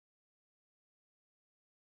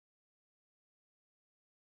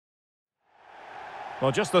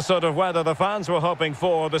Well, just the sort of weather the fans were hoping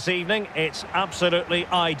for this evening. It's absolutely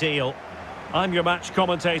ideal. I'm your match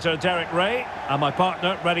commentator, Derek Ray, and my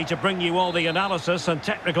partner, ready to bring you all the analysis and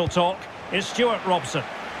technical talk, is Stuart Robson.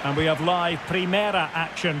 And we have live Primera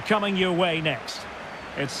action coming your way next.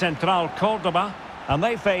 It's Central Córdoba, and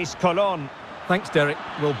they face Colón. Thanks, Derek.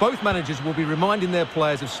 Well, both managers will be reminding their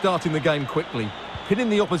players of starting the game quickly, pinning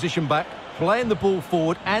the opposition back, playing the ball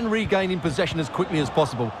forward and regaining possession as quickly as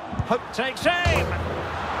possible. Takes aim!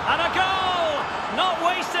 And a goal! Not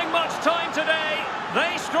wasting much time today.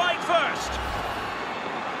 They strike first.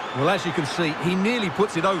 Well, as you can see, he nearly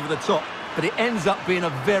puts it over the top, but it ends up being a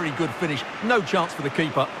very good finish. No chance for the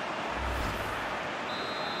keeper.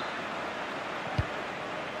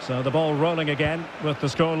 So the ball rolling again with the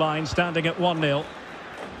scoreline standing at 1-0.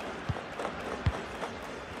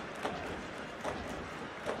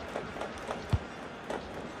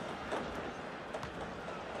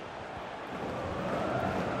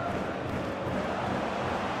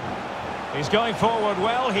 He's going forward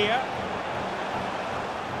well here.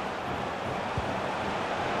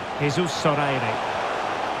 Jesus Soreire.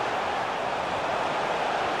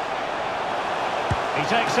 He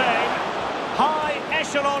takes aim. High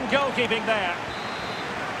echelon goalkeeping there.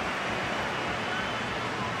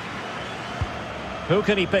 Who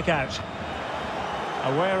can he pick out?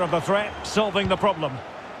 Aware of the threat, solving the problem.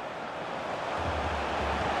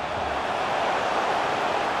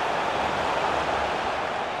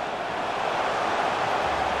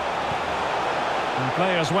 And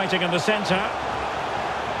players waiting in the centre.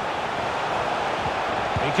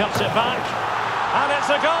 He cuts it back, and it's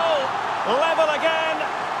a goal! Level again!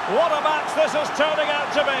 What a match this is turning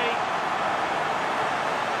out to be!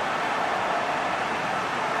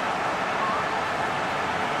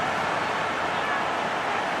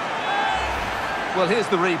 Well, here's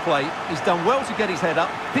the replay. He's done well to get his head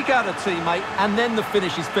up, pick out a teammate, and then the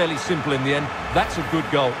finish is fairly simple in the end. That's a good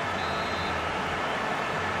goal.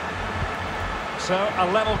 So,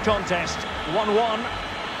 a level contest, 1-1.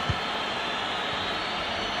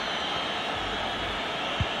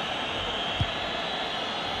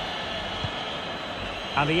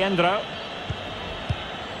 Aliendro.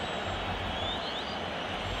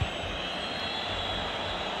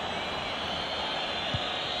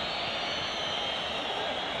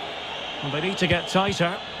 Well, they need to get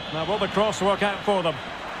tighter. Now, will the cross work out for them?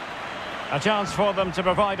 A chance for them to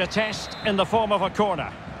provide a test in the form of a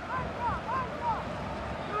corner.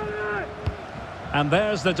 And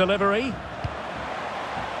there's the delivery.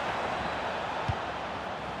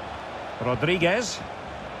 Rodriguez.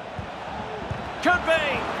 Could be!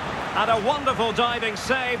 And a wonderful diving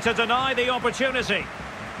save to deny the opportunity.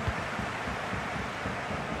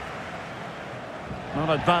 Not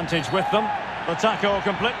advantage with them. The tackle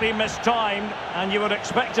completely mistimed, and you would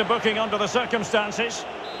expect a booking under the circumstances.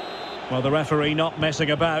 Well, the referee not messing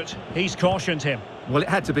about. He's cautioned him. Well, it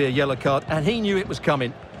had to be a yellow card, and he knew it was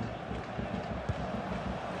coming.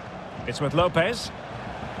 It's with Lopez.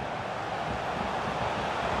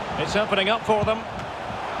 It's opening up for them.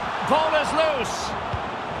 Ball is loose.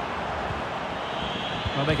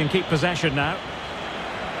 Well, they can keep possession now.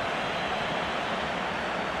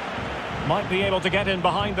 Might be able to get in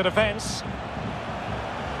behind the defence.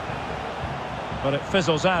 But it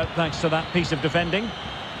fizzles out thanks to that piece of defending.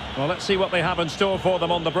 Well, let's see what they have in store for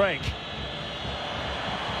them on the break.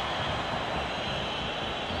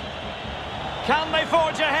 Can they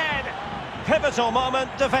forge ahead? Pivotal moment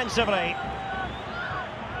defensively.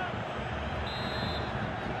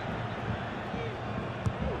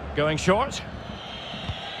 Going short.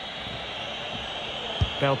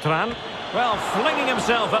 Beltran. Well, flinging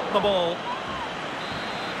himself at the ball.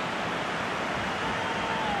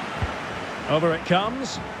 Over it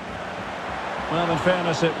comes. Well, in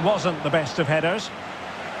fairness, it wasn't the best of headers.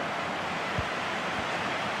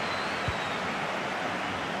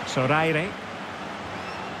 Soreire.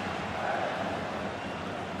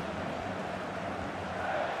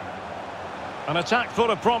 An attack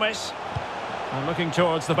full of promise. And looking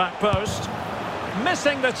towards the back post.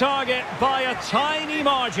 Missing the target by a tiny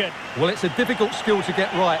margin. Well, it's a difficult skill to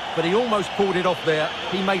get right, but he almost pulled it off there.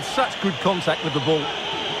 He made such good contact with the ball.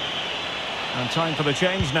 And time for the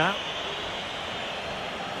change now.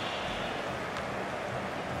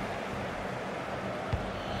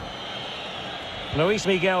 Luis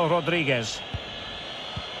Miguel Rodriguez.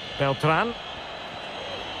 Beltran.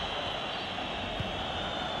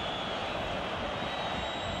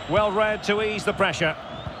 Well read to ease the pressure.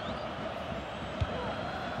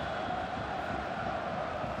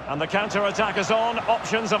 And the counter-attack is on.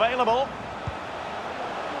 Options available.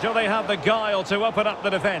 Do they have the guile to open up the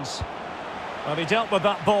defence? Well, he dealt with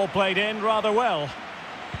that ball played in rather well.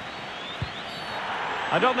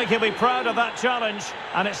 I don't think he'll be proud of that challenge,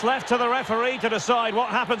 and it's left to the referee to decide what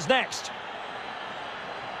happens next.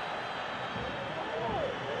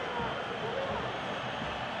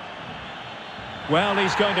 Well,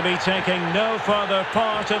 he's going to be taking no further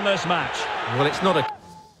part in this match. Well, it's not a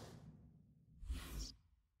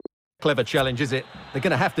clever challenge, is it? They're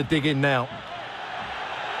going to have to dig in now.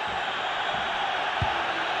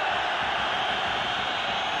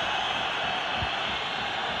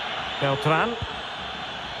 Beltran.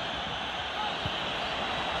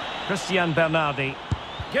 Christian Bernardi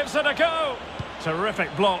gives it a go.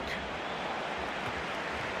 Terrific block.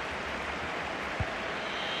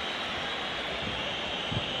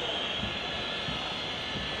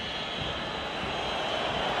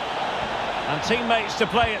 And teammates to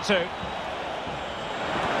play it to.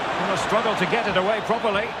 And a struggle to get it away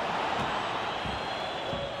properly.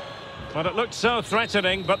 But it looked so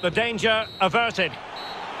threatening, but the danger averted.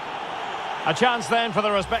 A chance then for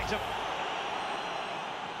the respective...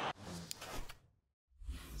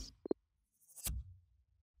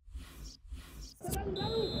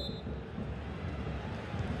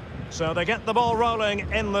 So they get the ball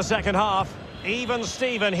rolling in the second half. Even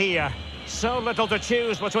Steven here. So little to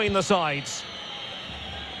choose between the sides.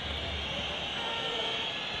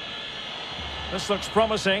 This looks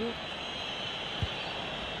promising.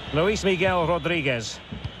 Luis Miguel Rodriguez.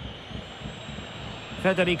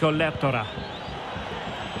 Federico Leptora.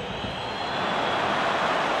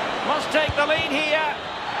 Must take the lead here.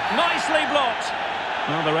 Nicely blocked.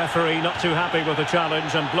 Well, the referee not too happy with the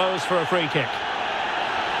challenge and blows for a free kick.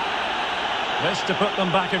 This to put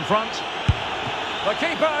them back in front. The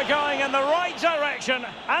keeper going in the right direction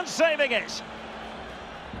and saving it.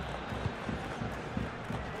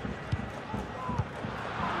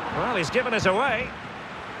 Well, he's given it away.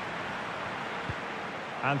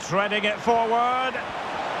 And threading it forward.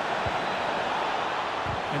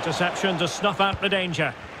 Interception to snuff out the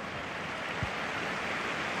danger.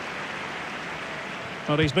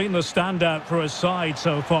 Well, he's been the standout for his side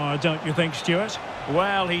so far, don't you think, Stuart?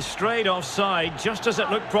 Well, he strayed offside just as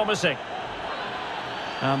it looked promising.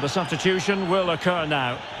 And the substitution will occur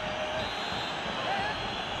now.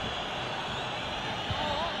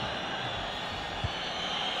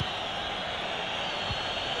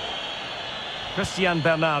 Christian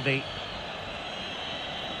Bernardi.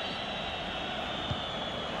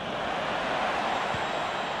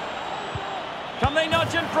 Can they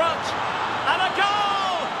nudge in front? And a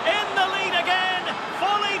goal! In the lead again!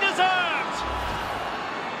 Fully deserved!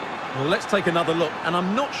 Well, let's take another look, and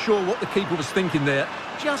I'm not sure what the keeper was thinking there.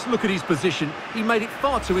 Just look at his position. He made it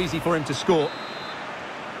far too easy for him to score.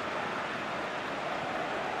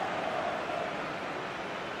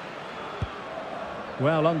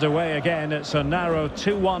 Well, underway again. It's a narrow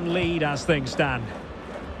 2-1 lead as things stand.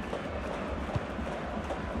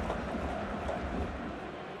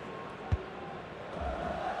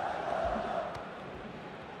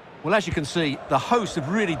 Well, as you can see, the hosts have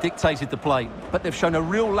really dictated the play, but they've shown a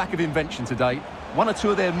real lack of invention today. One or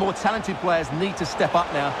two of their more talented players need to step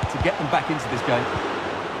up now to get them back into this game.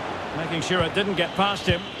 Making sure it didn't get past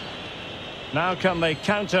him. Now can they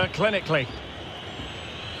counter clinically?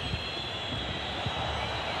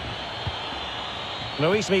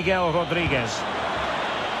 Luis Miguel Rodriguez.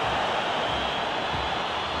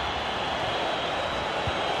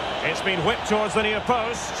 It's been whipped towards the near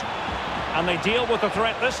post. And they deal with the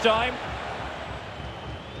threat this time.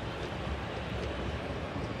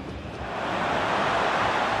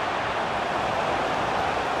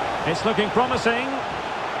 It's looking promising.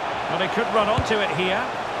 But he could run onto it here.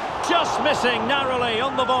 Just missing narrowly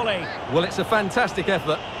on the volley. Well, it's a fantastic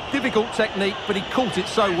effort. Difficult technique, but he caught it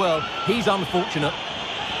so well. He's unfortunate.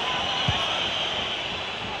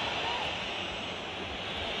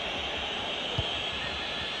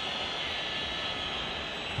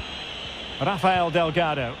 Rafael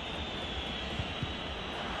Delgado.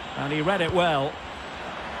 And he read it well.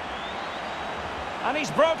 And he's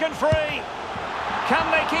broken free. Can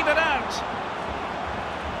they keep it out?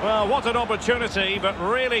 Well, what an opportunity, but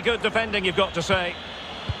really good defending, you've got to say.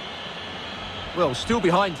 Well, still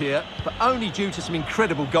behind here, but only due to some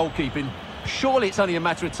incredible goalkeeping. Surely it's only a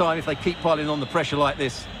matter of time if they keep piling on the pressure like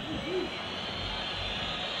this.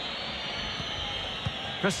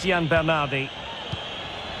 Christian Bernardi.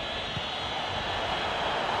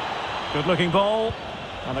 Good-looking ball.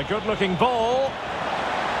 And a good-looking ball.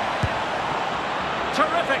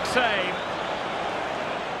 Terrific save.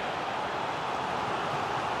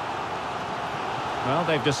 Well,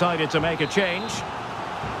 they've decided to make a change.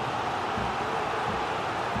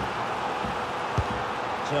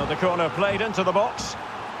 So the corner played into the box,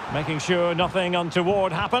 making sure nothing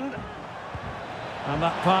untoward happened. And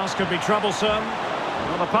that pass could be troublesome.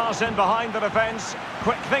 Well, the pass in behind the defence.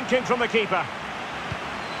 Quick thinking from the keeper.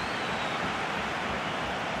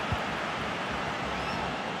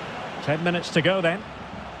 Ten minutes to go then.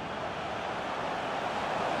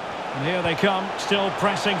 And here they come, still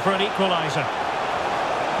pressing for an equaliser.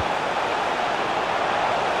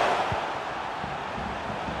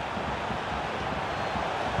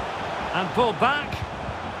 And pulled back.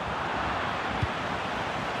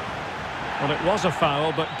 Well, it was a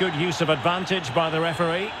foul, but good use of advantage by the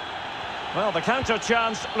referee. Well, the counter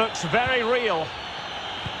chance looks very real.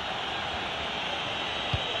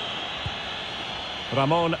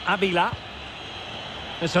 Ramon Abila.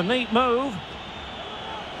 It's a neat move.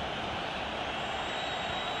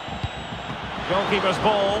 Goalkeeper's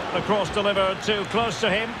ball, the cross delivered too close to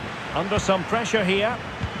him. Under some pressure here.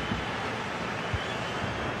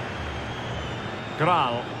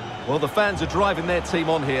 Gral. Well, the fans are driving their team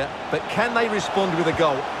on here, but can they respond with a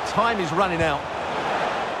goal? Time is running out.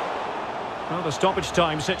 Well, the stoppage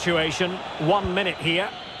time situation, 1 minute here.